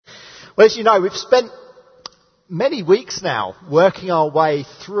Well, as you know, we've spent many weeks now working our way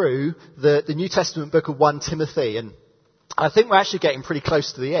through the New Testament book of 1 Timothy, and I think we're actually getting pretty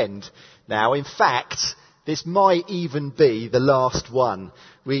close to the end now. In fact, this might even be the last one.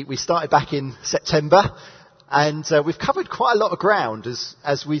 We started back in September, and we've covered quite a lot of ground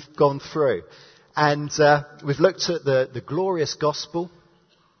as we've gone through. And we've looked at the glorious gospel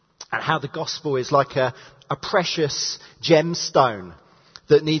and how the gospel is like a precious gemstone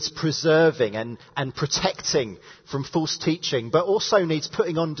that needs preserving and protecting from false teaching, but also needs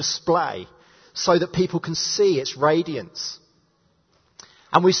putting on display so that people can see its radiance.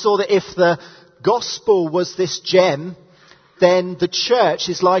 And we saw that if the gospel was this gem, then the church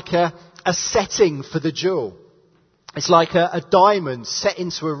is like a setting for the jewel. It's like a diamond set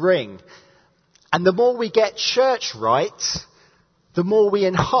into a ring. And the more we get church right, the more we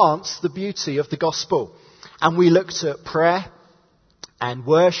enhance the beauty of the gospel. And we looked at prayer and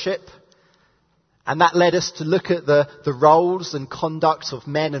worship, and that led us to look at the roles and conduct of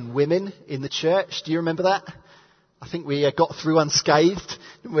men and women in the church. Do you remember that? I think we got through unscathed,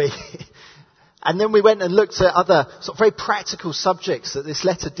 didn't we? And then we went and looked at other sort of very practical subjects that this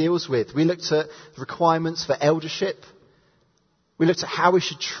letter deals with. We looked at the requirements for eldership. We looked at how we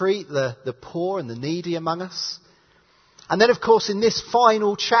should treat the poor and the needy among us. And then, of course, in this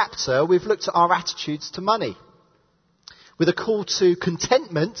final chapter, we've looked at our attitudes to money, with a call to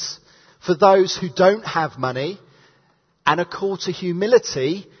contentment for those who don't have money and a call to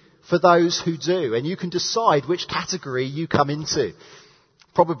humility for those who do. And you can decide which category you come into.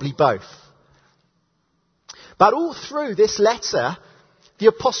 Probably both. But all through this letter, the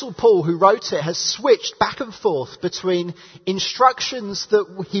Apostle Paul, who wrote it, has switched back and forth between instructions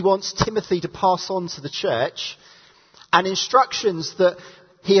that he wants Timothy to pass on to the church and instructions that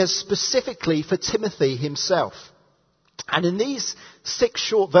he has specifically for Timothy himself. And in these 6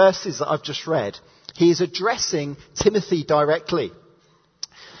 short verses that I've just read, he is addressing Timothy directly.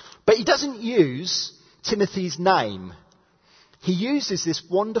 But he doesn't use Timothy's name. He uses this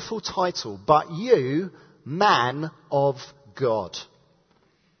wonderful title, "But you, man of God."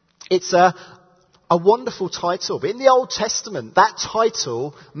 It's a wonderful title. But in the Old Testament, that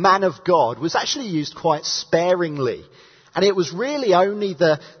title, man of God, was actually used quite sparingly. And it was really only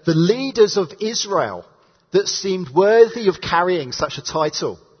the leaders of Israel that seemed worthy of carrying such a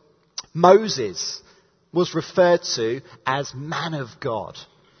title. Moses was referred to as man of God.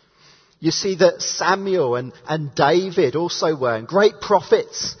 You see that Samuel and David also were, and great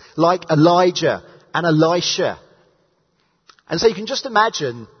prophets like Elijah and Elisha. And so you can just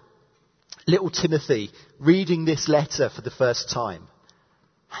imagine little Timothy reading this letter for the first time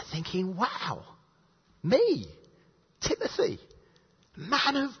and thinking, wow, me, Timothy,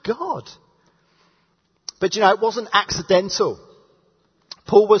 man of God. But you know, it wasn't accidental.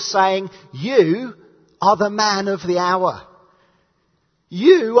 Paul was saying, you are the man of the hour.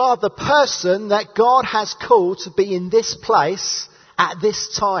 You are the person that God has called to be in this place at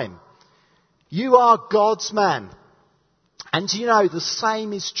this time. You are God's man. And you know, the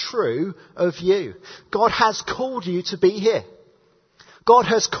same is true of you. God has called you to be here. God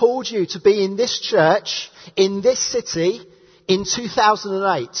has called you to be in this church, in this city, in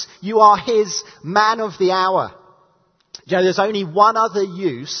 2008. You are his man of the hour. You know, there's only one other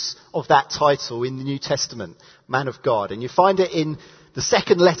use of that title in the New Testament, man of God. And you find it in the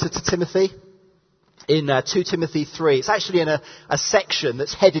second letter to Timothy, in 2 Timothy 3. It's actually in a section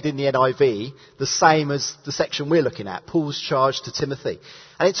that's headed in the NIV, the same as the section we're looking at, Paul's charge to Timothy.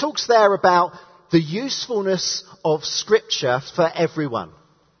 And it talks there about the usefulness of Scripture for everyone.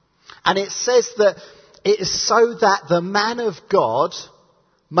 And it says that it is so that the man of God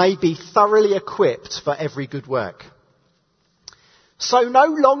may be thoroughly equipped for every good work. So no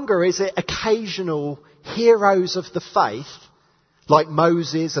longer is it occasional heroes of the faith, like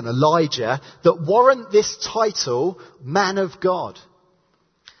Moses and Elijah, that warrant this title, man of God.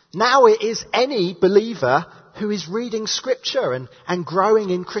 Now it is any believer who is reading Scripture and growing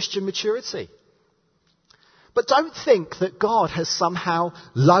in Christian maturity. But don't think that God has somehow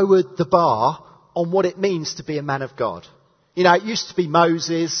lowered the bar on what it means to be a man of God. You know, it used to be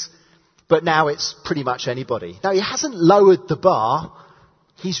Moses, but now it's pretty much anybody. No, he hasn't lowered the bar.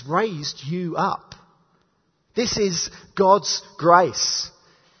 He's raised you up. This is God's grace.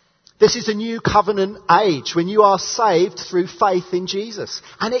 This is a new covenant age when you are saved through faith in Jesus.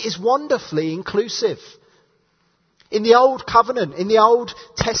 And it is wonderfully inclusive. In the Old Covenant, in the Old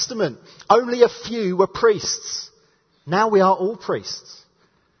Testament, only a few were priests. Now we are all priests.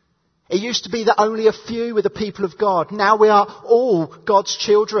 It used to be that only a few were the people of God. Now we are all God's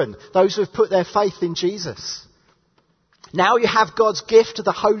children, those who have put their faith in Jesus. Now you have God's gift of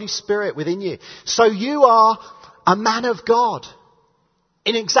the Holy Spirit within you. So you are a man of God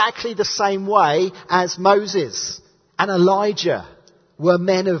in exactly the same way as Moses and Elijah were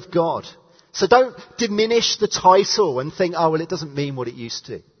men of God. So don't diminish the title and think, oh, well, it doesn't mean what it used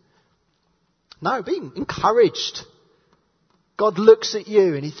to. No, be encouraged. God looks at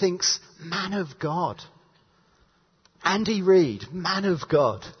you and he thinks, man of God. Andy Reid, man of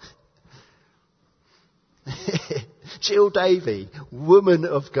God. Jill Davy, woman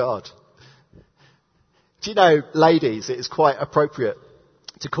of God. Do you know, ladies, it is quite appropriate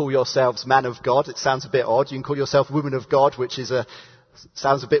to call yourselves man of God. It sounds a bit odd. You can call yourself woman of God, which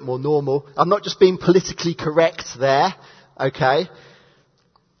sounds a bit more normal. I'm not just being politically correct there, okay?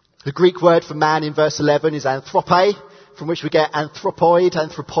 The Greek word for man in verse 11 is anthrope, from which we get anthropoid,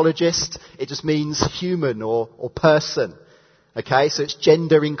 anthropologist. It just means human or person, okay? So it's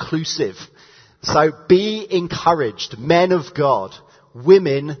gender inclusive. So be encouraged, men of God,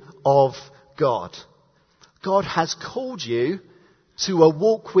 women of God. God has called you to a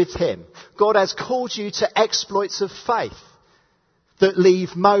walk with him. God has called you to exploits of faith that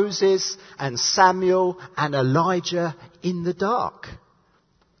leave Moses and Samuel and Elijah in the dark.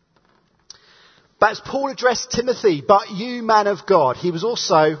 But as Paul addressed Timothy, but you, man of God, he was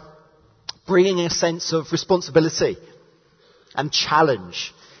also bringing a sense of responsibility and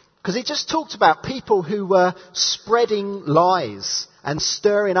challenge. Because he just talked about people who were spreading lies and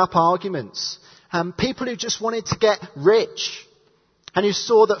stirring up arguments. People who just wanted to get rich. And who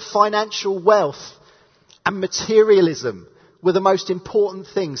saw that financial wealth and materialism were the most important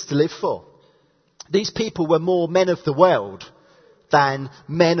things to live for. These people were more men of the world than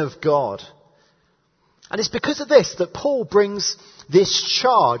men of God. And it's because of this that Paul brings this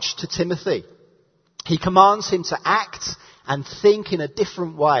charge to Timothy. He commands him to act and think in a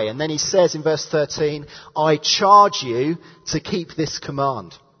different way. And then he says in verse 13, I charge you to keep this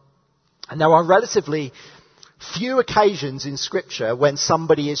command. And there are relatively few occasions in Scripture when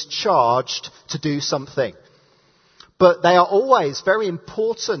somebody is charged to do something. But they are always very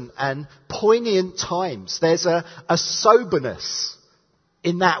important and poignant times. There's a soberness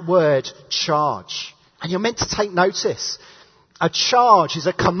in that word charge. And you're meant to take notice. A charge is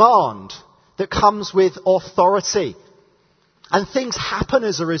a command that comes with authority. And things happen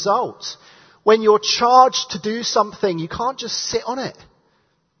as a result. When you're charged to do something, you can't just sit on it.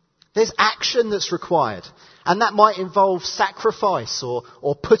 There's action that's required. And that might involve sacrifice or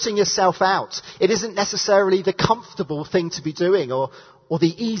putting yourself out. It isn't necessarily the comfortable thing to be doing or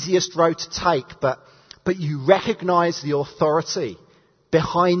the easiest road to take, but you recognise the authority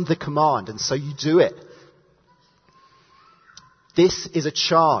behind the command, and so you do it. This is a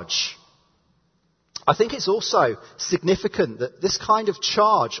charge. I think it's also significant that this kind of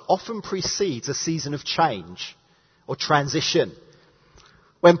charge often precedes a season of change or transition.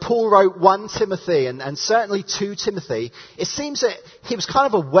 When Paul wrote 1 Timothy and certainly 2 Timothy, it seems that he was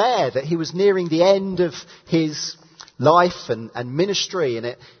kind of aware that he was nearing the end of his life and ministry,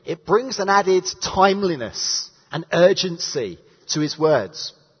 and it brings an added timeliness and urgency to his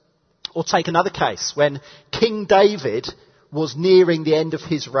words. Or take another case, when King David was nearing the end of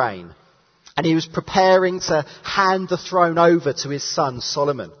his reign and he was preparing to hand the throne over to his son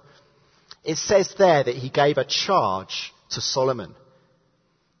Solomon. It says there that he gave a charge to Solomon.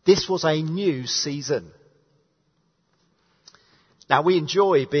 This was a new season. Now, we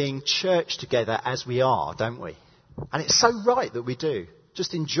enjoy being church together as we are, don't we? And it's so right that we do.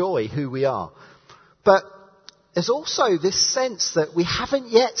 Just enjoy who we are. But there's also this sense that we haven't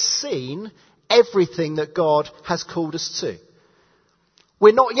yet seen everything that God has called us to.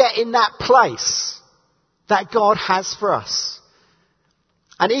 We're not yet in that place that God has for us.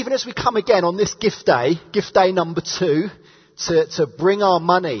 And even as we come again on this gift day number 2, to bring our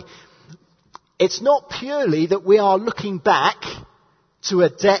money, it's not purely that we are looking back to a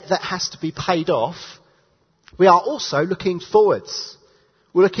debt that has to be paid off. We are also looking forwards.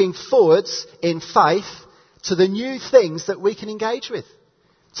 We're looking forwards in faith to the new things that we can engage with,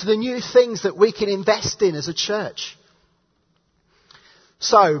 to the new things that we can invest in as a church.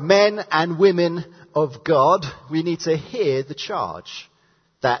 So, men and women of God, we need to hear the charge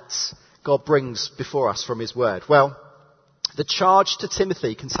that God brings before us from his word. Well, the charge to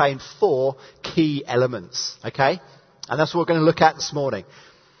Timothy contained 4 key elements, okay? And that's what we're going to look at this morning.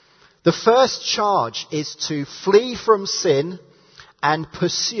 The first charge is to flee from sin and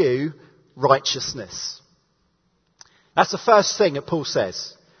pursue righteousness. That's the first thing that Paul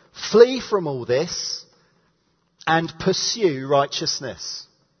says. Flee from all this and pursue righteousness.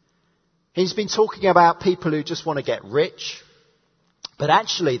 He's been talking about people who just want to get rich. But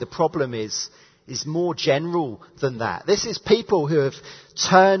actually the problem is is more general than that. This is people who have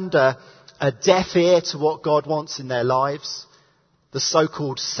turned a deaf ear to what God wants in their lives, the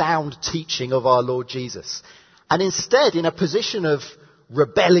so-called sound teaching of our Lord Jesus. And instead, in a position of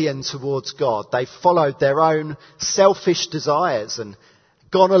rebellion towards God, they've followed their own selfish desires and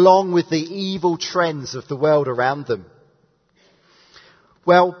gone along with the evil trends of the world around them.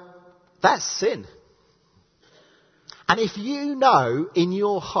 Well, that's sin. And if you know in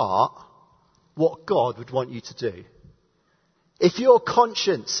your heart what God would want you to do, if your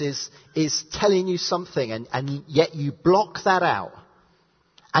conscience is telling you something and yet you block that out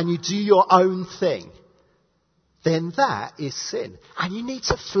and you do your own thing, then that is sin. And you need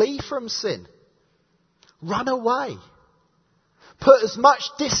to flee from sin. Run away. Put as much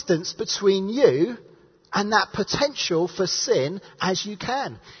distance between you and that potential for sin as you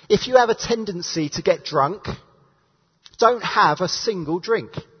can. If you have a tendency to get drunk, don't have a single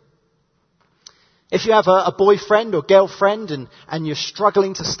drink. If you have a boyfriend or girlfriend and you're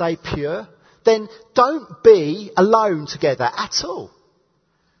struggling to stay pure, then don't be alone together at all.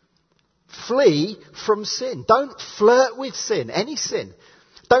 Flee from sin. Don't flirt with sin, any sin.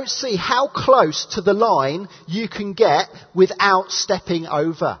 Don't see how close to the line you can get without stepping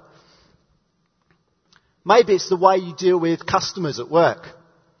over. Maybe it's the way you deal with customers at work.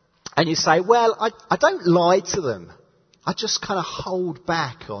 And you say, well, I don't lie to them. I just kind of hold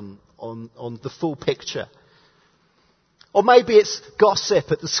back on the full picture. Or maybe it's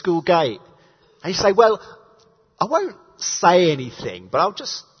gossip at the school gate. And you say, well, I won't say anything, but I'll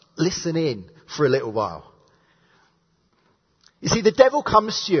just listen in for a little while. You see, the devil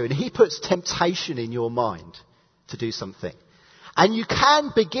comes to you and he puts temptation in your mind to do something. And you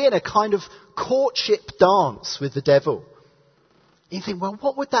can begin a kind of courtship dance with the devil. You think, well,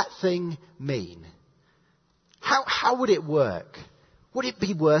 what would that thing mean? How would it work? Would it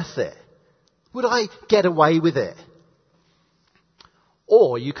be worth it? Would I get away with it?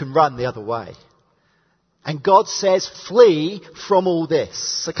 Or you can run the other way. And God says, flee from all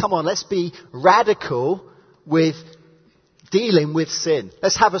this. So come on, let's be radical with dealing with sin.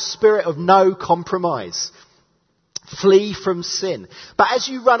 Let's have a spirit of no compromise. Flee from sin. But as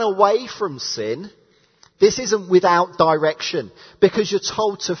you run away from sin, this isn't without direction, because you're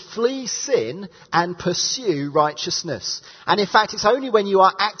told to flee sin and pursue righteousness. And in fact, it's only when you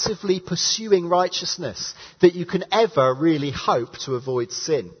are actively pursuing righteousness that you can ever really hope to avoid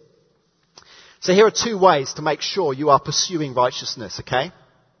sin. So here are 2 ways to make sure you are pursuing righteousness, okay?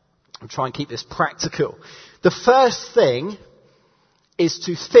 I'll try and keep this practical. The first thing is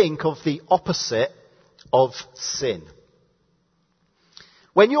to think of the opposite of sin.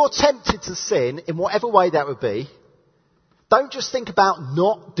 When you're tempted to sin, in whatever way that would be, don't just think about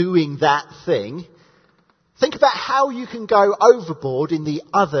not doing that thing. Think about how you can go overboard in the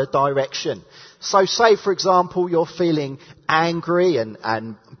other direction. So say, for example, you're feeling angry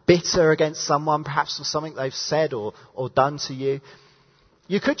and bitter against someone, perhaps for something they've said or done to you.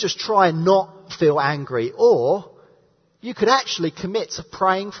 You could just try and not feel angry, or you could actually commit to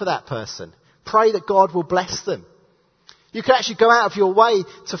praying for that person. Pray that God will bless them. You could actually go out of your way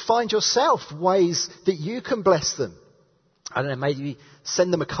to find yourself ways that you can bless them. I don't know, maybe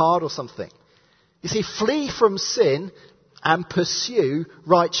send them a card or something. You see, flee from sin and pursue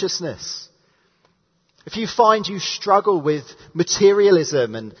righteousness. If you find you struggle with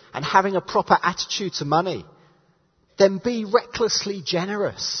materialism and having a proper attitude to money, then be recklessly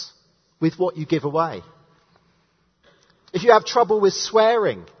generous with what you give away. If you have trouble with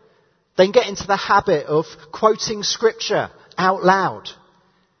swearing, then get into the habit of quoting scripture out loud.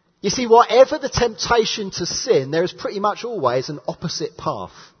 You see, whatever the temptation to sin, there is pretty much always an opposite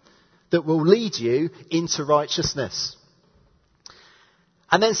path that will lead you into righteousness.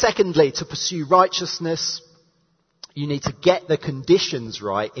 And then secondly, to pursue righteousness, you need to get the conditions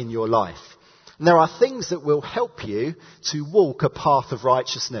right in your life. And there are things that will help you to walk a path of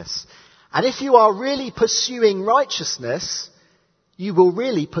righteousness. And if you are really pursuing righteousness, you will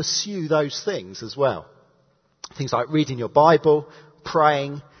really pursue those things as well. Things like reading your Bible,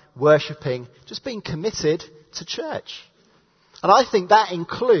 praying, worshipping, just being committed to church. And I think that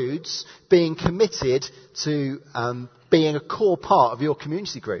includes being committed to being a core part of your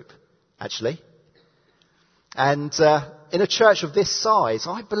community group, actually. And in a church of this size,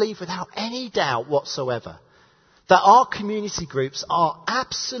 I believe without any doubt whatsoever that our community groups are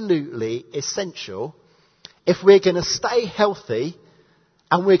absolutely essential if we're going to stay healthy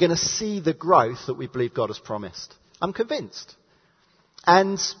and we're going to see the growth that we believe God has promised. I'm convinced.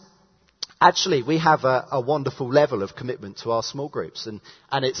 And actually, we have a wonderful level of commitment to our small groups. And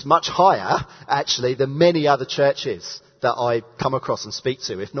it's much higher, actually, than many other churches that I come across and speak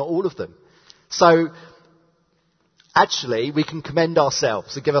to, if not all of them. So, actually, we can commend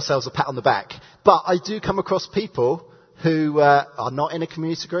ourselves and give ourselves a pat on the back. But I do come across people who are not in a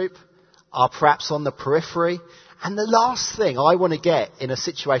community group, are perhaps on the periphery. And the last thing I want to get in a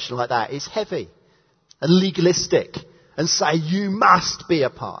situation like that is heavy and legalistic and say, you must be a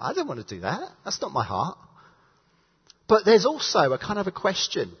part. I don't want to do that. That's not my heart. But there's also a kind of a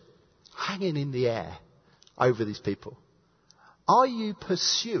question hanging in the air over these people. Are you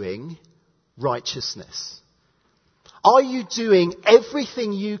pursuing righteousness? Are you doing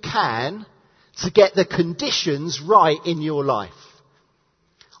everything you can to get the conditions right in your life?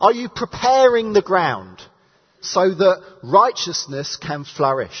 Are you preparing the ground so that righteousness can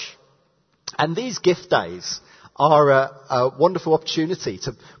flourish? And these gift days are a wonderful opportunity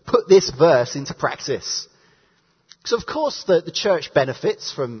to put this verse into practice. So of course the church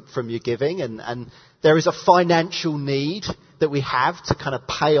benefits from your giving, and there is a financial need that we have to kind of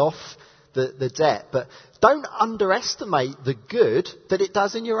pay off the debt. But don't underestimate the good that it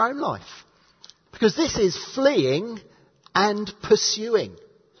does in your own life. Because this is fleeing and pursuing.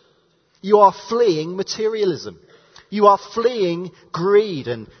 You are fleeing materialism. You are fleeing greed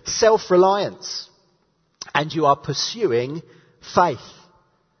and self-reliance. And you are pursuing faith.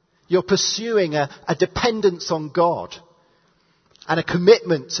 You're pursuing a dependence on God and a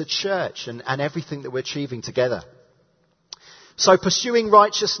commitment to church and everything that we're achieving together. So pursuing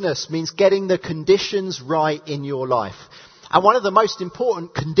righteousness means getting the conditions right in your life. And one of the most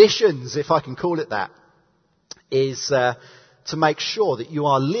important conditions, if I can call it that, is to make sure that you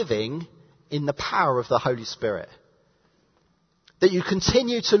are living in the power of the Holy Spirit. That you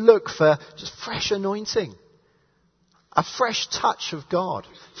continue to look for just fresh anointing, a fresh touch of God,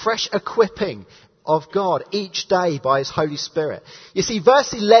 fresh equipping of God each day by His Holy Spirit. You see,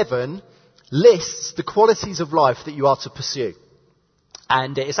 verse 11 lists the qualities of life that you are to pursue.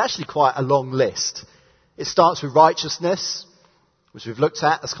 And it's actually quite a long list. It starts with righteousness, which we've looked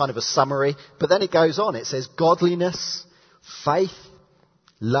at as kind of a summary. But then it goes on. It says godliness, faith,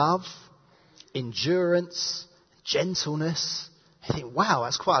 love, endurance, gentleness. I think, wow,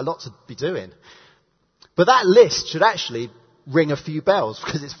 that's quite a lot to be doing. But that list should actually ring a few bells,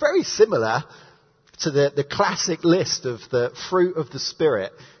 because it's very similar to the classic list of the fruit of the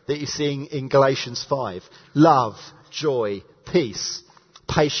Spirit that you see in Galatians 5. Love, joy, peace,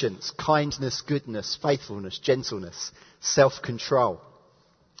 patience, kindness, goodness, faithfulness, gentleness, self-control.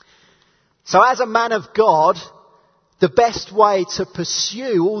 So as a man of God, the best way to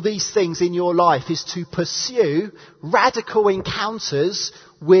pursue all these things in your life is to pursue radical encounters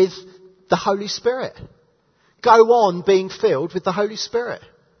with the Holy Spirit. Go on being filled with the Holy Spirit.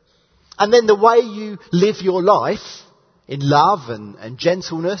 And then the way you live your life in love and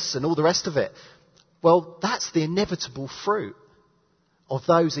gentleness and all the rest of it, well, that's the inevitable fruit of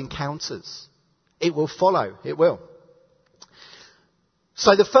those encounters. It will follow. It will.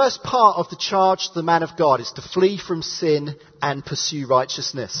 So the first part of the charge to the man of God is to flee from sin and pursue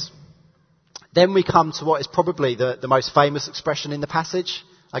righteousness. Then we come to what is probably the most famous expression in the passage,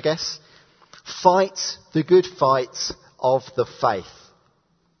 I guess. Fight the good fight of the faith.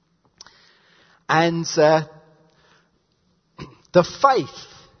 And the faith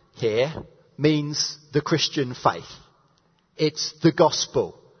here means the Christian faith. It's the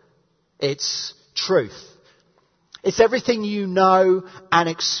gospel. It's truth. It's everything you know and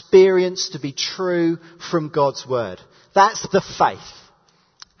experience to be true from God's word. That's the faith.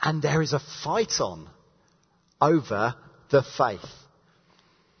 And there is a fight on over the faith.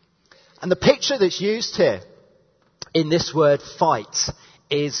 And the picture that's used here in this word fight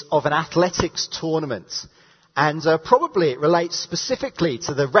is of an athletics tournament. And probably it relates specifically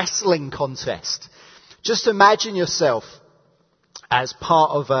to the wrestling contest. Just imagine yourself as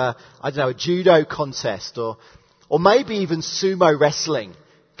part of a judo contest or maybe even sumo wrestling.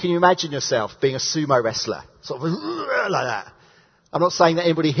 Can you imagine yourself being a sumo wrestler? Sort of like that. I'm not saying that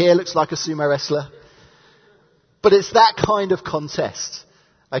anybody here looks like a sumo wrestler. But it's that kind of contest.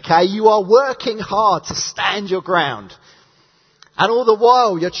 Okay? You are working hard to stand your ground. And all the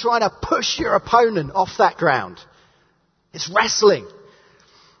while you're trying to push your opponent off that ground. It's wrestling.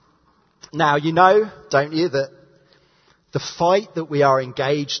 Now you know, don't you, that the fight that we are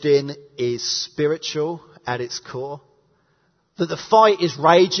engaged in is spiritual at its core. That the fight is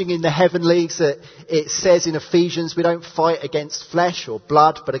raging in the heavenlies. That it says in Ephesians, we don't fight against flesh or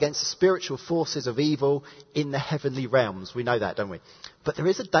blood, but against the spiritual forces of evil in the heavenly realms. We know that, don't we? But there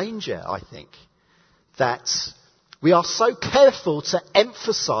is a danger, I think, that we are so careful to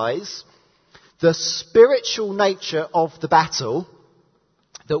emphasize the spiritual nature of the battle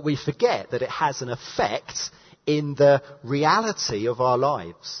that we forget that it has an effect in the reality of our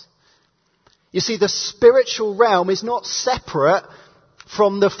lives. You see, the spiritual realm is not separate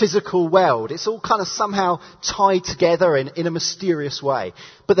from the physical world. It's all kind of somehow tied together in a mysterious way.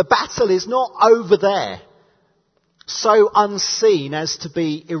 But the battle is not over there, so unseen as to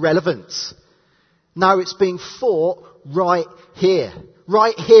be irrelevant. No, it's being fought right here.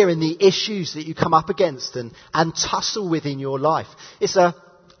 Right here in the issues that you come up against and tussle with in your life. It's a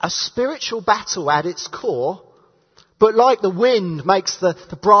spiritual battle at its core. But like the wind makes the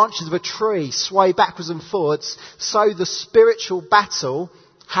branches of a tree sway backwards and forwards, so the spiritual battle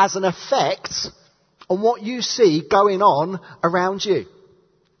has an effect on what you see going on around you.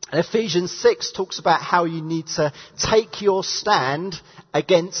 And Ephesians 6 talks about how you need to take your stand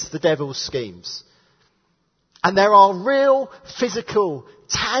against the devil's schemes. And there are real, physical,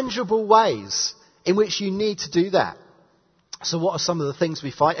 tangible ways in which you need to do that. So what are some of the things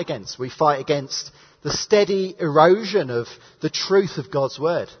we fight against? We fight against the steady erosion of the truth of God's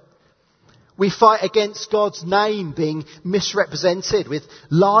word. We fight against God's name being misrepresented, with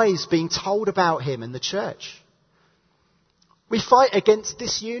lies being told about him and the church. We fight against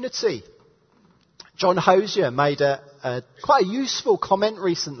disunity. John Hosier made a quite a useful comment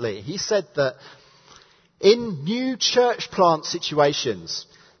recently. He said that in new church plant situations,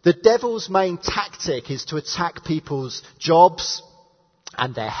 the devil's main tactic is to attack people's jobs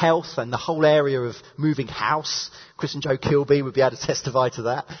and their health and the whole area of moving house. Chris and Joe Kilby would be able to testify to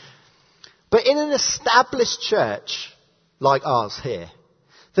that. But in an established church like ours here,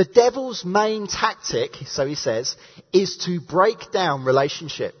 the devil's main tactic, so he says, is to break down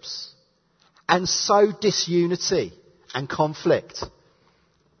relationships and sow disunity and conflict.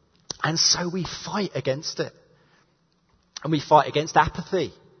 And so we fight against it. And we fight against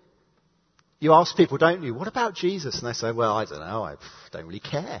apathy. You ask people, don't you, what about Jesus? And they say, well, I don't know, I don't really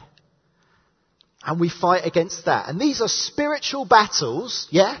care. And we fight against that. And these are spiritual battles,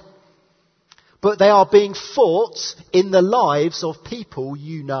 yeah? But they are being fought in the lives of people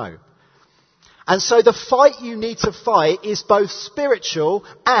you know. And so the fight you need to fight is both spiritual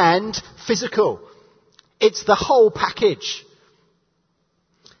and physical. It's the whole package.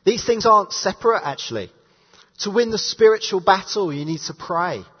 These things aren't separate, actually. To win the spiritual battle, you need to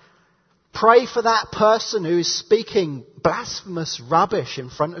pray. Pray for that person who is speaking blasphemous rubbish in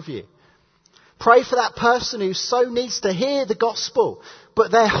front of you. Pray for that person who so needs to hear the gospel,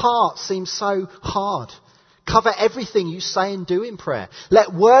 but their heart seems so hard. Cover everything you say and do in prayer.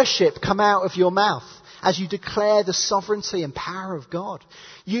 Let worship come out of your mouth as you declare the sovereignty and power of God.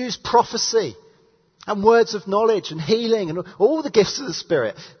 Use prophecy and words of knowledge and healing and all the gifts of the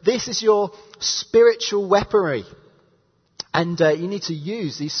Spirit. This is your spiritual weaponry. And you need to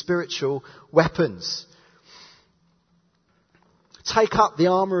use these spiritual weapons. Take up the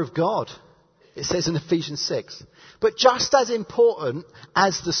armour of God, it says in Ephesians 6. But just as important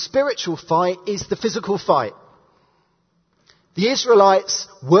as the spiritual fight is the physical fight. The Israelites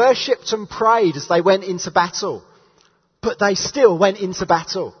worshipped and prayed as they went into battle. But they still went into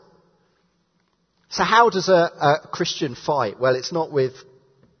battle. So how does a Christian fight? Well, it's not with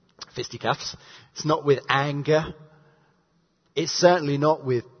fisticuffs. It's not with anger. It's certainly not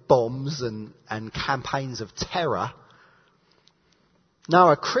with bombs and campaigns of terror. No,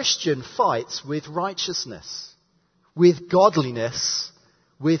 a Christian fights with righteousness, with godliness,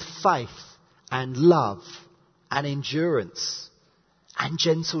 with faith and love and endurance and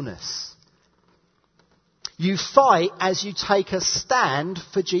gentleness. You fight as you take a stand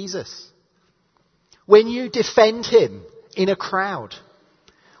for Jesus. When you defend him in a crowd.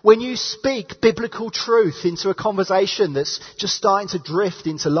 When you speak biblical truth into a conversation that's just starting to drift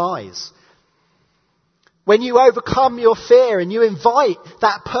into lies. When you overcome your fear and you invite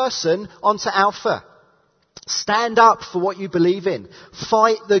that person onto Alpha. Stand up for what you believe in.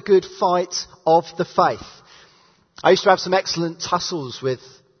 Fight the good fight of the faith. I used to have some excellent tussles with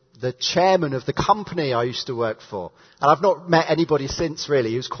the chairman of the company I used to work for. And I've not met anybody since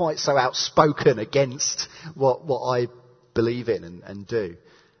really who's quite so outspoken against what I believe in and do.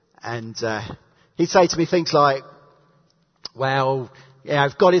 And he'd say to me things like, well, yeah,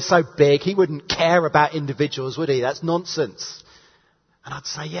 if God is so big, he wouldn't care about individuals, would he? That's nonsense. And I'd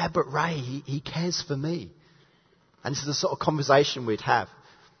say, yeah, but Ray, he cares for me. And this is the sort of conversation we'd have.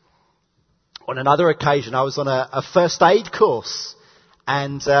 On another occasion, I was on a first aid course.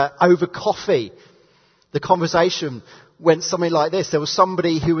 And over coffee, the conversation went something like this. There was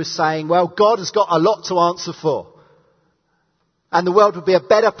somebody who was saying, well, God has got a lot to answer for. And the world would be a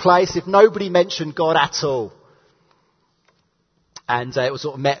better place if nobody mentioned God at all. And it was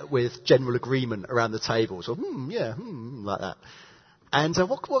sort of met with general agreement around the table. So, like that. And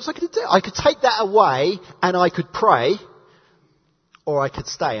what was I going to do? I could take that away and I could pray, or I could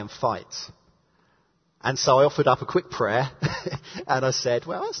stay and fight. And so I offered up a quick prayer and I said,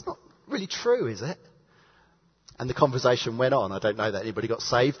 well, that's not really true, is it? And the conversation went on. I don't know that anybody got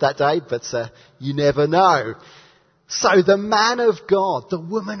saved that day, but you never know. So the man of God, the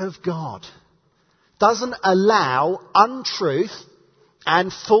woman of God, doesn't allow untruth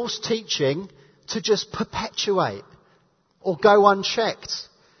and false teaching to just perpetuate or go unchecked.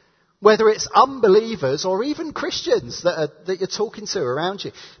 Whether it's unbelievers or even Christians that you're talking to around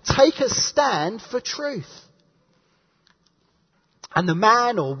you. Take a stand for truth. And the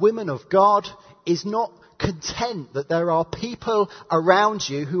man or woman of God is not content that there are people around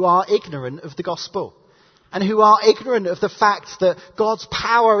you who are ignorant of the gospel. And who are ignorant of the fact that God's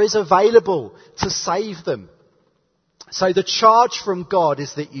power is available to save them. So the charge from God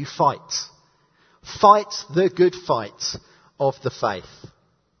is that you fight. Fight the good fight of the faith.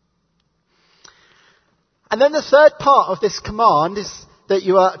 And then the third part of this command is that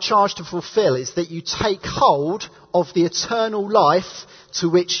you are charged to fulfill is that you take hold of the eternal life to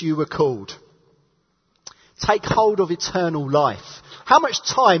which you were called. Take hold of eternal life. How much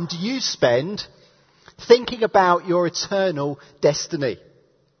time do you spend thinking about your eternal destiny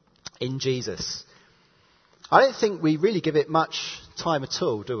in Jesus? I don't think we really give it much time at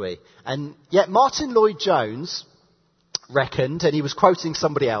all, do we? And yet Martin Lloyd-Jones reckoned, and he was quoting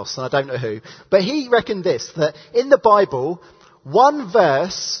somebody else, and I don't know who, but he reckoned this, that in the Bible, one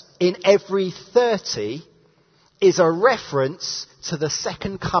verse in every 30 is a reference to the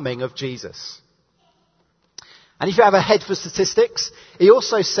second coming of Jesus. And if you have a head for statistics, he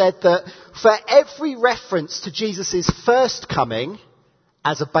also said that for every reference to Jesus' first coming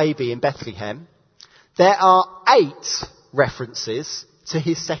as a baby in Bethlehem, there are 8 references to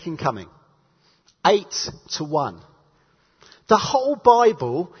his second coming. 8 to 1. The whole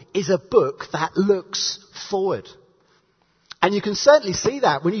Bible is a book that looks forward. And you can certainly see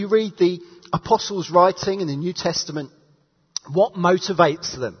that when you read the apostles' writing in the New Testament. What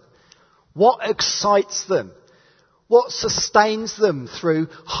motivates them? What excites them? What sustains them through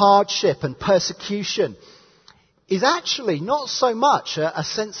hardship and persecution is actually not so much a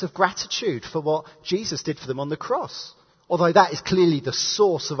sense of gratitude for what Jesus did for them on the cross. Although that is clearly the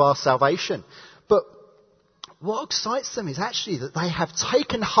source of our salvation. But what excites them is actually that they have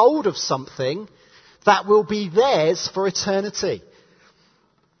taken hold of something that will be theirs for eternity.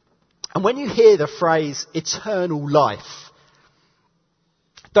 And when you hear the phrase eternal life,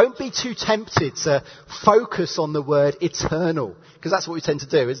 don't be too tempted to focus on the word eternal, because that's what we tend to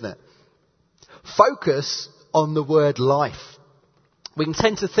do, isn't it? Focus on the word life. We can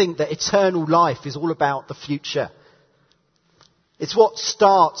tend to think that eternal life is all about the future. It's what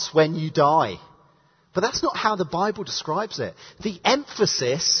starts when you die. But that's not how the Bible describes it. The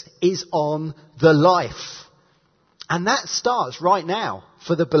emphasis is on the life. And that starts right now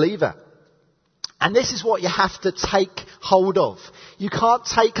for the believer. And this is what you have to take hold of. You can't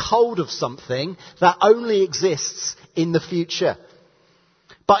take hold of something that only exists in the future.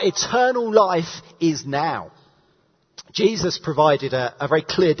 But eternal life is now. Jesus provided a very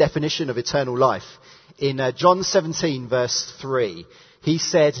clear definition of eternal life. In John 17 verse 3, he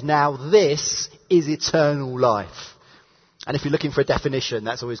said, now this is eternal life. And if you're looking for a definition,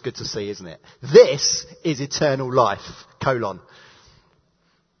 that's always good to see, isn't it? This is eternal life, :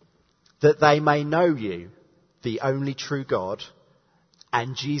 that they may know you, the only true God,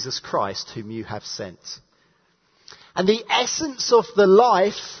 and Jesus Christ, whom you have sent. And the essence of the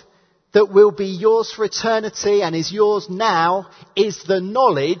life that will be yours for eternity and is yours now is the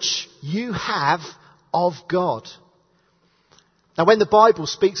knowledge you have of God. Now, when the Bible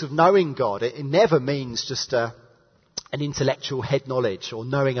speaks of knowing God, it never means just an intellectual head knowledge or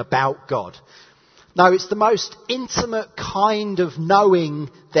knowing about God. No, it's the most intimate kind of knowing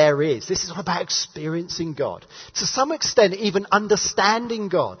there is. This is all about experiencing God. To some extent, even understanding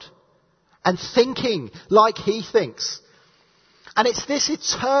God and thinking like He thinks. And it's this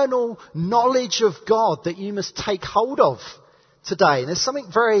eternal knowledge of God that you must take hold of today. And there's something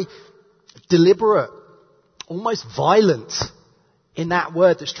very deliberate, almost violent in that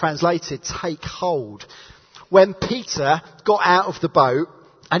word that's translated take hold. When Peter got out of the boat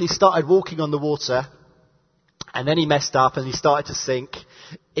and he started walking on the water and then he messed up and he started to sink,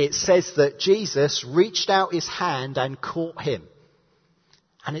 it says that Jesus reached out his hand and caught him.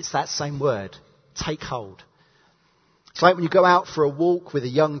 And it's that same word, take hold. It's like when you go out for a walk with a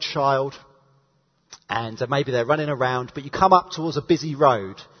young child and maybe they're running around, but you come up towards a busy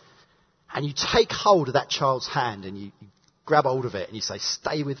road and you take hold of that child's hand and you grab hold of it and you say,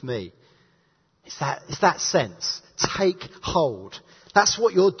 stay with me. It's that sense. Take hold. That's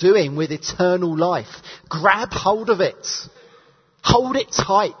what you're doing with eternal life. Grab hold of it. Hold it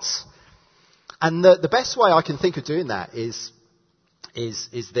tight. And the best way I can think of doing that is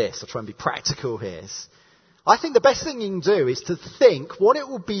this. I'll try and be practical here. I think the best thing you can do is to think what it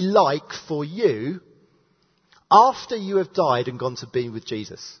will be like for you after you have died and gone to be with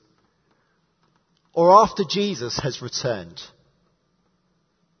Jesus. Or after Jesus has returned.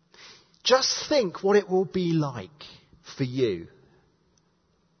 Just think what it will be like for you.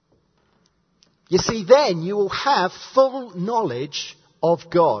 You see, then you will have full knowledge of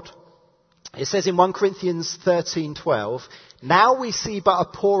God. It says in 1 Corinthians 13:12, now we see but a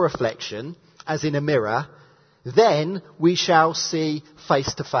poor reflection, as in a mirror, then we shall see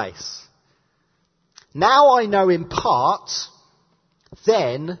face to face. Now I know in part,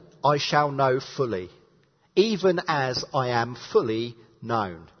 then I shall know fully, even as I am fully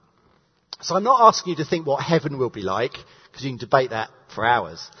known. So I'm not asking you to think what heaven will be like, because you can debate that for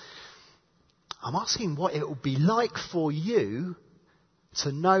hours. I'm asking what it will be like for you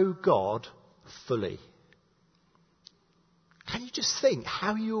to know God fully. Can you just think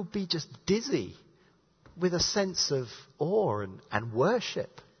how you'll be just dizzy with a sense of awe and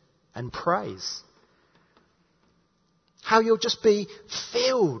worship and praise? How you'll just be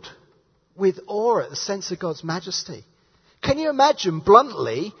filled with awe at the sense of God's majesty. Can you imagine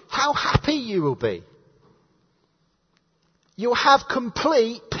bluntly how happy you will be? You'll have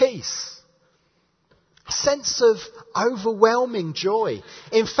complete peace. A sense of overwhelming joy.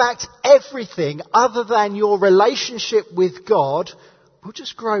 In fact, everything other than your relationship with God will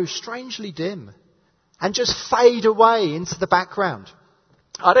just grow strangely dim and just fade away into the background.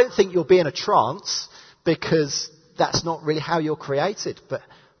 I don't think you'll be in a trance because that's not really how you're created. But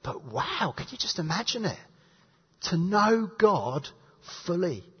wow, can you just imagine it? To know God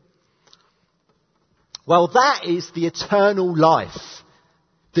fully. Well, that is the eternal life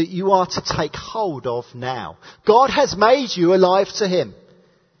that you are to take hold of now. God has made you alive to him.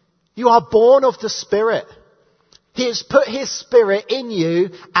 You are born of the Spirit. He has put his Spirit in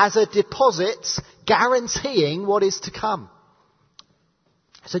you as a deposit guaranteeing what is to come.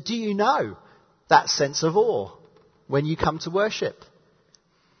 So do you know that sense of awe when you come to worship?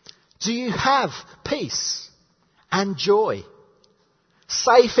 Do you have peace and joy?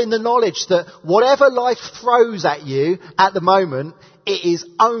 Safe in the knowledge that whatever life throws at you at the moment, it is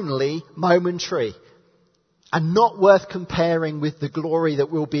only momentary and not worth comparing with the glory that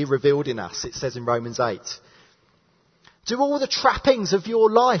will be revealed in us, it says in Romans 8. Do all the trappings of your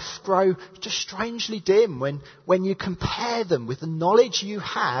life grow just strangely dim when you compare them with the knowledge you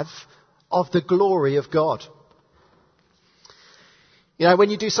have of the glory of God? You know,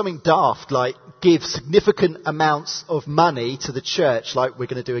 when you do something daft like give significant amounts of money to the church, like we're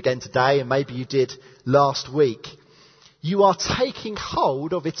going to do again today and maybe you did last week, you are taking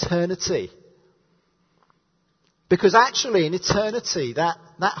hold of eternity. Because actually in eternity, that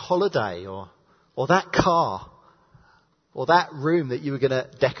holiday or that car or that room that you were going to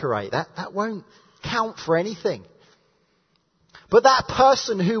decorate, that won't count for anything. But that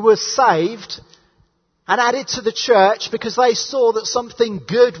person who was saved and added to the church because they saw that something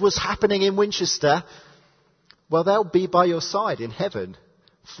good was happening in Winchester, well, they'll be by your side in heaven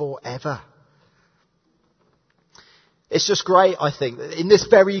forever. It's just great, I think, in this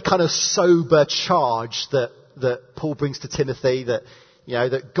very kind of sober charge that Paul brings to Timothy, that, you know,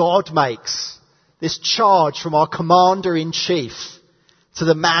 that God makes this charge from our commander-in-chief to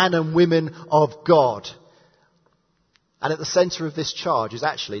the man and women of God. And at the centre of this charge is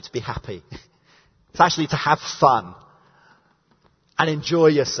actually to be happy. It's actually to have fun and enjoy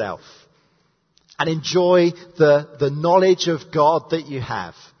yourself and enjoy the knowledge of God that you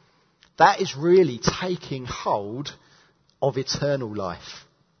have. That is really taking hold of eternal life.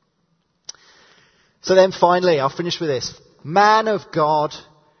 So then finally, I'll finish with this. Man of God,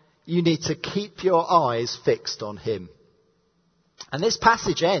 you need to keep your eyes fixed on him. And this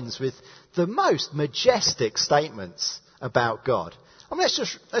passage ends with the most majestic statements about God. I mean,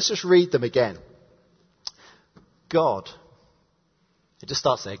 let's just read them again. God. It just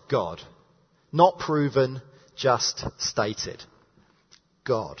starts there. God. Not proven, just stated.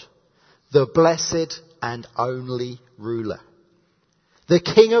 God. The blessed and only ruler. The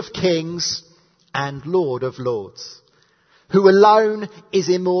King of kings and Lord of lords. Who alone is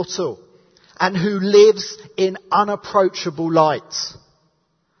immortal and who lives in unapproachable light.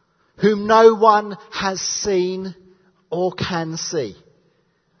 Whom no one has seen or can see.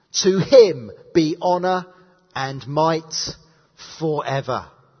 To him be honour and might forever.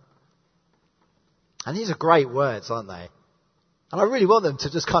 And these are great words, aren't they? And I really want them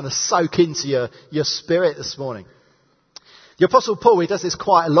to just kind of soak into your spirit this morning. The Apostle Paul, he does this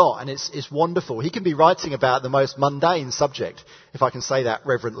quite a lot, and it's wonderful. He can be writing about the most mundane subject, if I can say that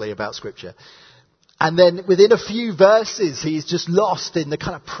reverently about Scripture. And then within a few verses, he's just lost in the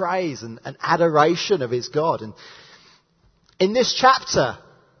kind of praise and adoration of his God. And in this chapter,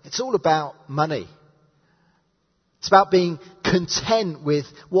 it's all about money. It's about being content with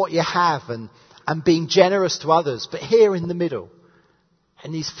what you have and being generous to others. But here in the middle,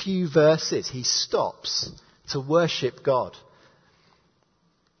 in these few verses, he stops to worship God.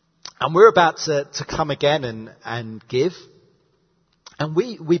 And we're about to come again and give. And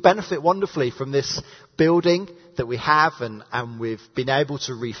we benefit wonderfully from this building that we have and we've been able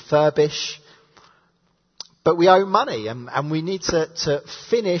to refurbish. But we owe money and we need to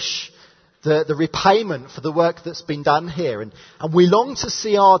finish the repayment for the work that's been done here. And we long to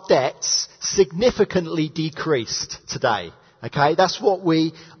see our debts significantly decreased today. Okay, that's what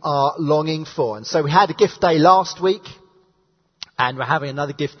we are longing for. And so we had a gift day last week and we're having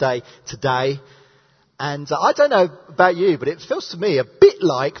another gift day today. And I don't know about you, but it feels to me a bit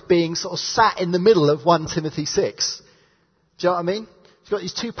like being sort of sat in the middle of 1 Timothy 6. Do you know what I mean? You've got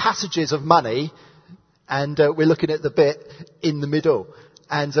these two passages of money and we're looking at the bit in the middle.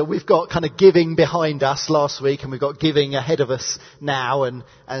 And we've got kind of giving behind us last week and we've got giving ahead of us now and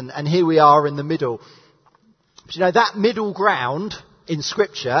here we are in the middle. But you know, that middle ground in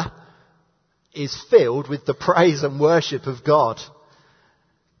Scripture is filled with the praise and worship of God.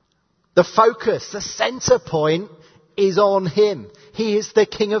 The focus, the centre point is on him. He is the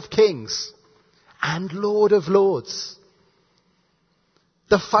King of Kings and Lord of Lords.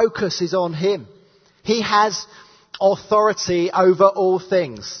 The focus is on him. He has authority over all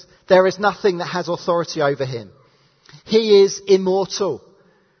things. There is nothing that has authority over him. He is immortal,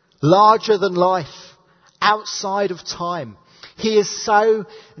 larger than life, outside of time. He is so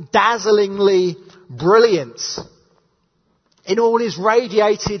dazzlingly brilliant in all his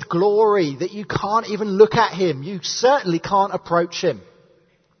radiated glory that you can't even look at him. You certainly can't approach him.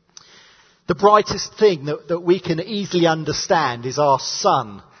 The brightest thing that we can easily understand is our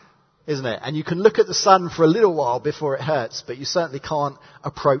sun, isn't it? And you can look at the sun for a little while before it hurts, but you certainly can't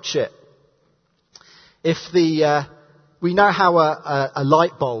approach it. We know how a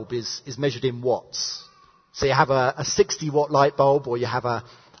light bulb is measured in watts. So you have a 60 watt light bulb or you have a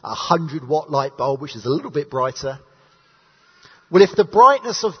 100 watt light bulb, which is a little bit brighter. Well, if the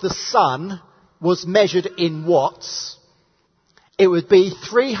brightness of the sun was measured in watts, it would be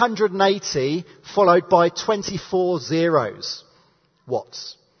 380 followed by 24 zeros.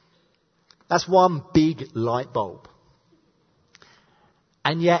 Watts. That's one big light bulb.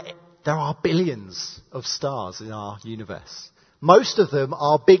 And yet there are billions of stars in our universe. Most of them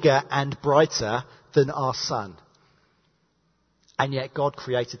are bigger and brighter than our sun. And yet God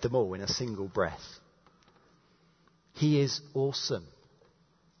created them all in a single breath. He is awesome,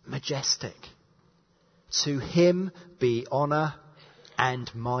 majestic. To him be honour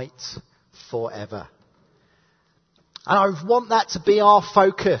and might forever. And I want that to be our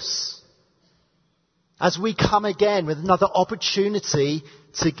focus as we come again with another opportunity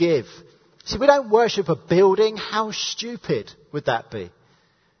to give. See, we don't worship a building. How stupid would that be?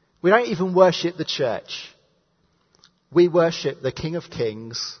 We don't even worship the church. We worship the King of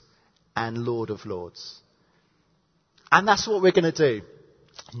Kings and Lord of Lords. And that's what we're going to do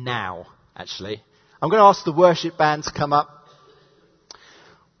now, actually. I'm going to ask the worship band to come up.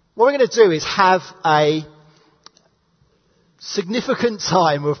 What we're going to do is have a significant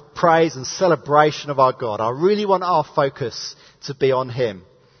time of praise and celebration of our God. I really want our focus to be on him.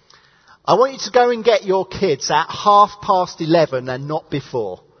 I want you to go and get your kids at 11:30 and not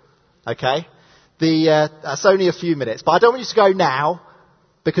before. Okay? That's only a few minutes. But I don't want you to go now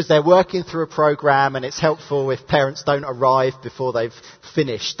because they're working through a program and it's helpful if parents don't arrive before they've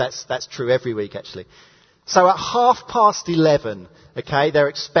finished. That's true every week, actually. So at 11:30, okay, they're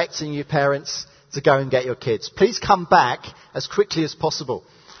expecting you parents to go and get your kids. Please come back as quickly as possible.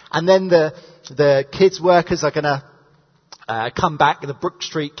 And then the kids workers are going to come back. The Brook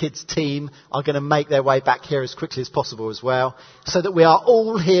Street Kids team are going to make their way back here as quickly as possible as well, so that we are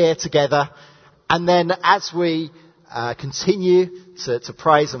all here together. And then as we continue to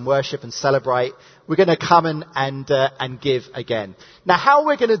praise and worship and celebrate, we're going to come and give again. Now, how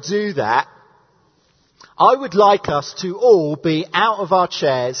we're going to do that, I would like us to all be out of our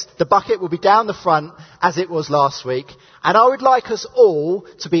chairs. The bucket will be down the front as it was last week. And I would like us all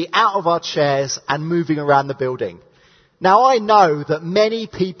to be out of our chairs and moving around the building. Now, I know that many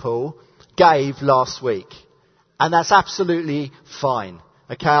people gave last week. And that's absolutely fine.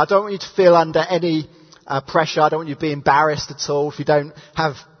 Okay, I don't want you to feel under any pressure. I don't want you to be embarrassed at all if you don't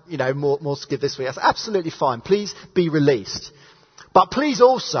have, more to give this week. That's absolutely fine. Please be released. But please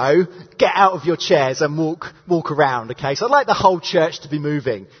also get out of your chairs and walk around, okay? So I'd like the whole church to be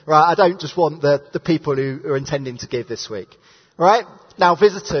moving, right? I don't just want the people who are intending to give this week, right? Now,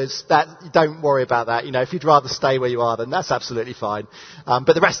 visitors, don't worry about that. You know, if you'd rather stay where you are, then that's absolutely fine.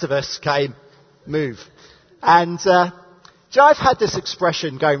 But the rest of us, okay, move. And, I've had this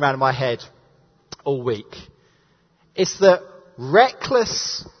expression going around in my head all week. It's that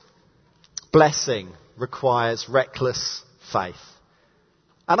reckless blessing requires reckless faith.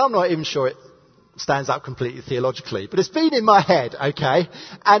 And I'm not even sure it stands up completely theologically, but it's been in my head, okay?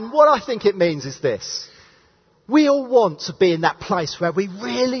 And what I think it means is this. We all want to be in that place where we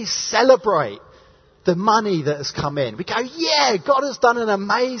really celebrate the money that has come in. We go, yeah, God has done an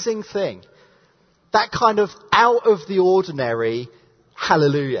amazing thing. That kind of out of the ordinary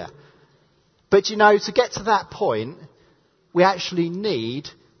hallelujah. But you know, to get to that point, we actually need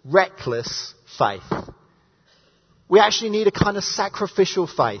reckless faith. We actually need a kind of sacrificial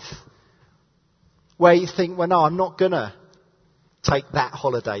faith where you think, well, no, I'm not going to take that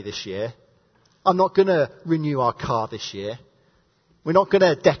holiday this year. I'm not going to renew our car this year. We're not going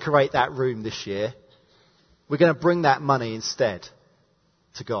to decorate that room this year. We're going to bring that money instead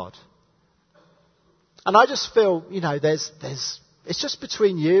to God. And I just feel, you know, it's just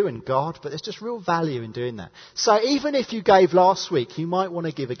between you and God, but there's just real value in doing that. So even if you gave last week, you might want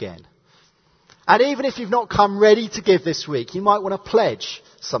to give again. And even if you've not come ready to give this week, you might want to pledge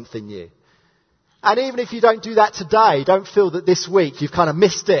something new. And even if you don't do that today, don't feel that this week you've kind of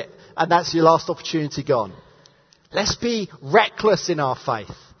missed it and that's your last opportunity gone. Let's be reckless in our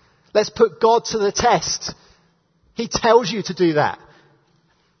faith. Let's put God to the test. He tells you to do that.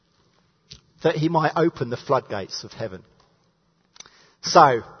 That he might open the floodgates of heaven.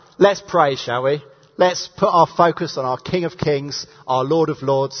 So, let's pray, shall we? Let's put our focus on our King of Kings, our Lord of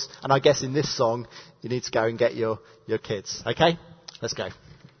Lords, and I guess in this song, you need to go and get your kids. Okay? Let's go.